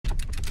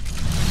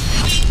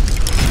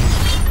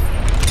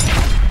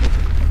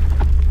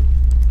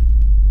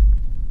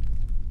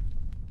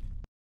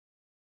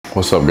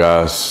What's up,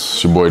 guys?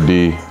 It's your boy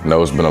D. I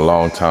know it's been a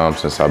long time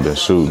since I've been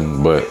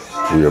shooting, but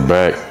we are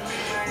back.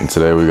 And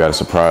today we got a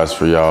surprise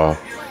for y'all.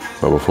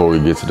 But before we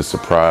get to the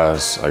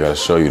surprise, I gotta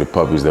show you the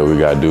puppies that we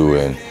gotta do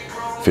in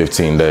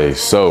 15 days.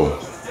 So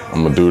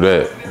I'm gonna do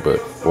that,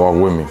 but walk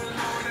with me.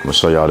 I'm gonna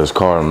show y'all this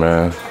car,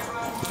 man.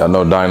 Y'all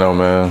know Dino,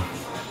 man.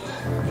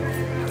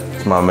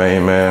 It's my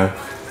main man,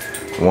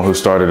 the one who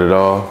started it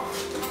all.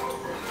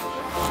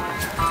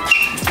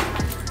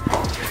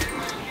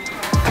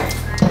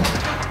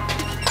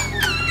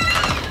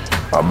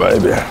 My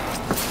baby.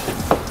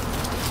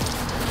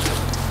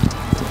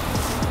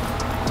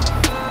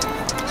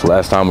 So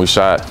last time we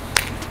shot,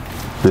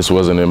 this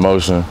wasn't in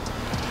motion.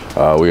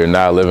 We are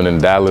now living in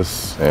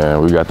Dallas, and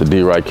we got the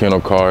D Wright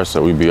kennel car,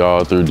 so we be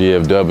all through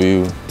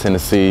DFW,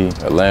 Tennessee,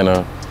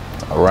 Atlanta,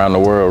 around the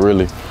world,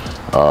 really.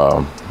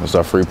 It's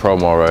our free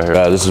promo right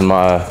here. This is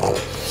my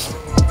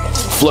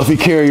fluffy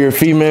carrier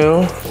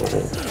female.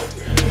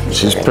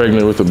 She's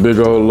pregnant with a big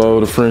old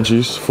load of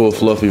Frenchies, full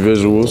fluffy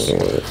visuals.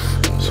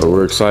 So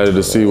we're excited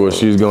to see what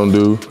she's gonna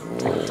do.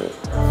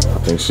 I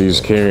think she's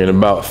carrying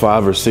about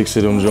 5 or 6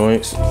 of them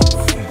joints. Come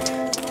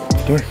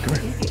here, come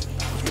here.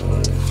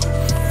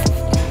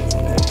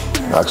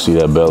 I can see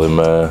that belly,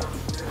 man.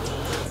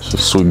 She's a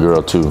sweet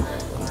girl too.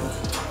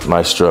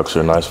 Nice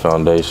structure, nice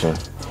foundation.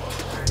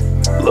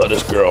 Love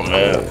this girl,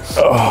 man.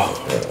 Oh.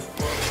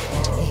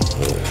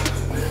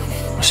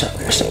 What's up,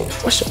 what's up,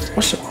 what's up,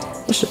 what's up,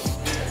 what's up?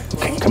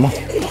 Okay, come on.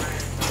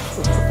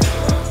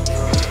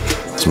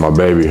 It's my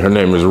baby. Her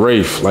name is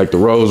Rafe, like the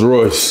Rolls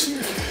Royce.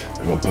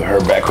 I'm gonna put her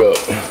back up.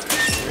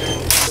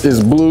 It's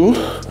Blue.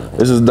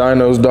 This is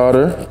Dino's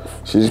daughter.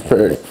 She's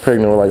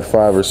pregnant with like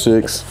 5 or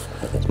 6.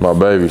 It's my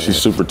baby. She's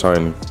super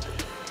tiny.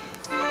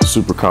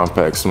 Super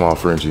compact, small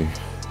Frenchie.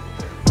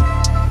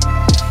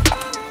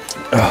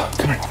 Oh,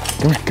 come here,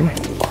 come here, come here.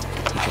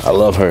 I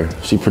love her.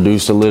 She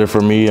produced a litter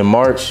for me in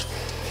March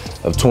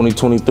of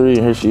 2023,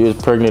 and here she is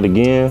pregnant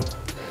again.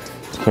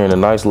 She's carrying a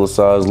nice little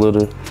size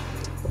litter.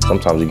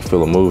 Sometimes you can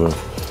feel her moving.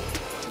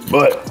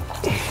 But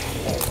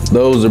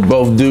those are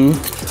both due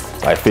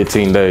like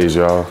 15 days,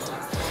 y'all.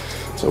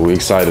 So we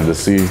excited to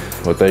see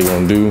what they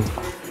gonna do.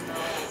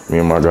 Me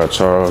and my guy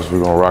Charles,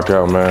 we're gonna rock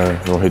out, man.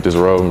 We're gonna hit this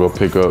road and go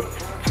pick up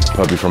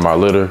puppy from my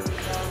litter.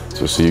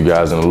 So see you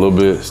guys in a little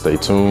bit. Stay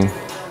tuned.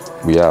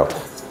 We out.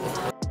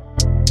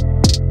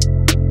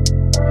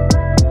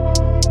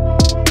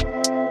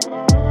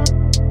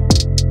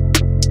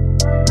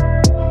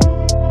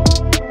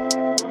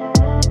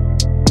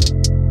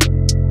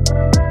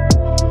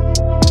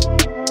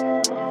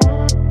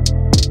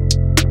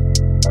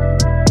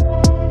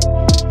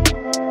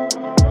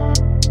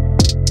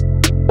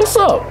 What's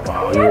up?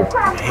 Oh, you're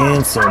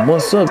handsome.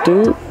 What's up,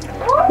 dude?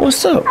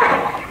 What's up?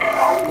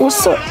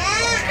 What's up?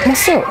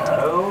 What's up?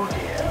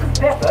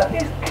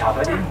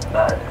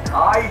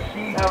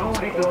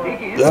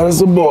 That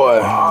is a boy.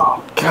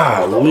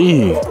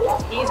 Golly.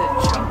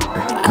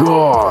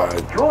 God.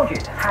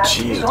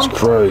 Jesus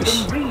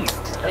Christ.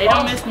 They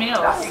don't miss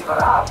meals.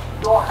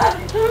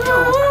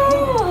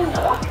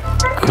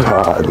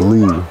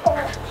 Golly.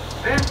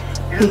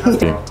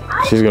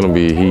 She's gonna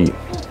be a heat.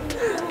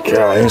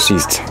 God, and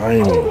she's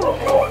tiny.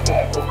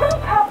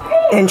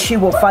 And she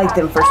will fight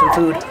them for some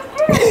food.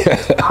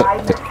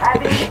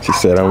 She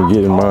said, I'm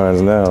getting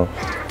mine now.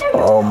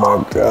 Oh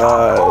my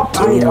God,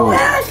 dude.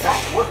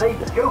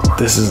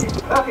 This is,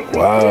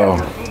 wow.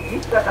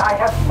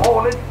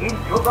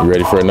 You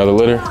ready for another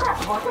litter?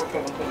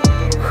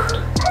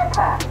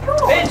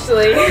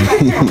 Eventually.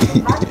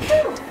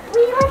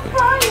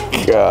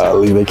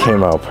 Golly, they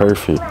came out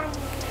perfect.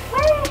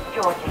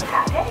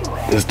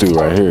 This dude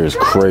right here is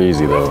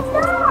crazy though.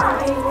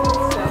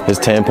 His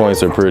 10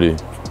 points are pretty.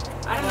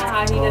 I don't know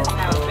how he doesn't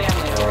have a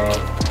family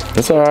already.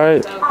 It's all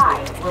right.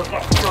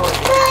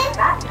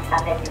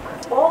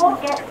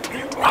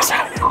 What's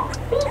up?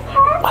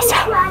 What's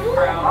up?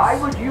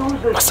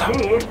 What's up?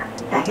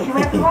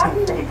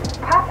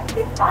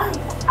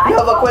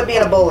 Nova, quit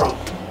being a bully.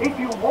 If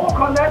you walk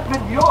on that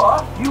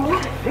manure, you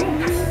will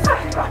sink.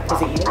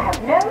 Is it you? I have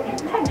no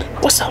intention.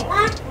 What's up?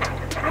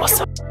 What's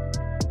up?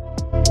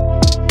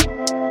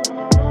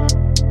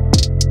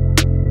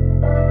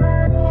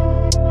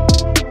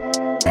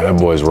 That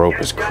boy's rope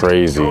is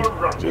crazy.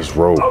 Just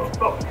rope.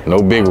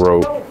 No big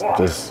rope,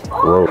 just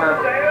rope.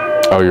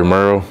 Oh, you're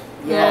Merle?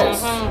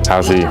 Yes.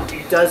 How's he?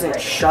 Doesn't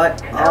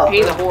shut up.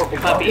 He's a horrible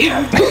puppy.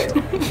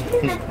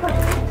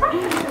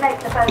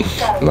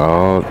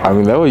 No, I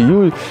mean, that was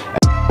you.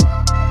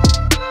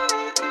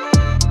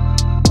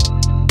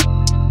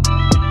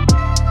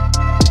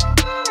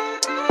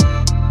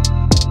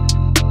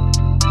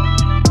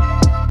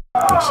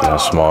 See how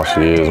small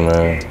she is,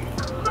 man.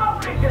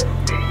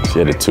 She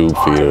had a tube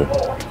feeder.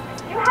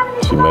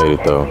 She made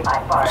it though.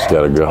 She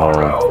got a good home.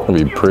 It'll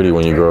be pretty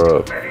when you grow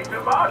up.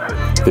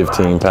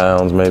 15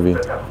 pounds maybe.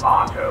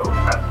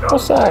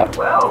 What's up?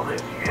 Oh,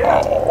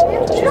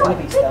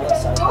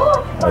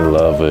 I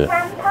love it.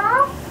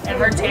 And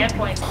her 10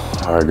 points.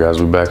 All right, guys,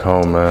 we back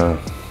home, man.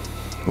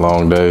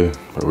 Long day,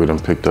 but we done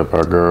picked up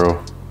our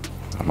girl.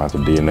 I'm about to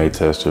DNA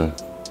test her.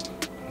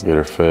 Get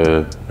her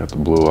fed, got the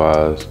blue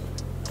eyes.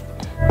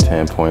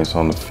 10 points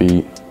on the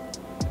feet.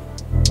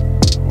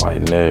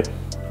 White neck.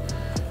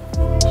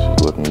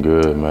 She's looking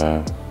good,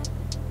 man.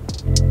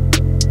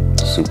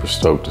 Super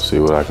stoked to see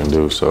what I can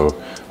do. So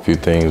a few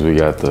things, we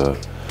got the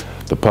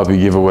puppy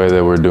giveaway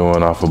that we're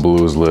doing off of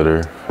Blue's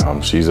litter.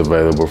 She's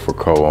available for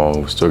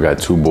co-own. We still got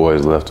 2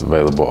 boys left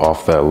available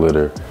off that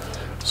litter.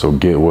 So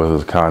get with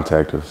us,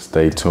 contact us,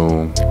 stay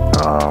tuned.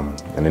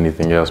 And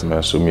anything else,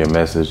 man, shoot me a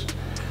message.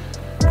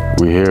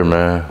 We here,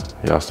 man.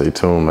 Y'all stay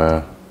tuned,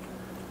 man.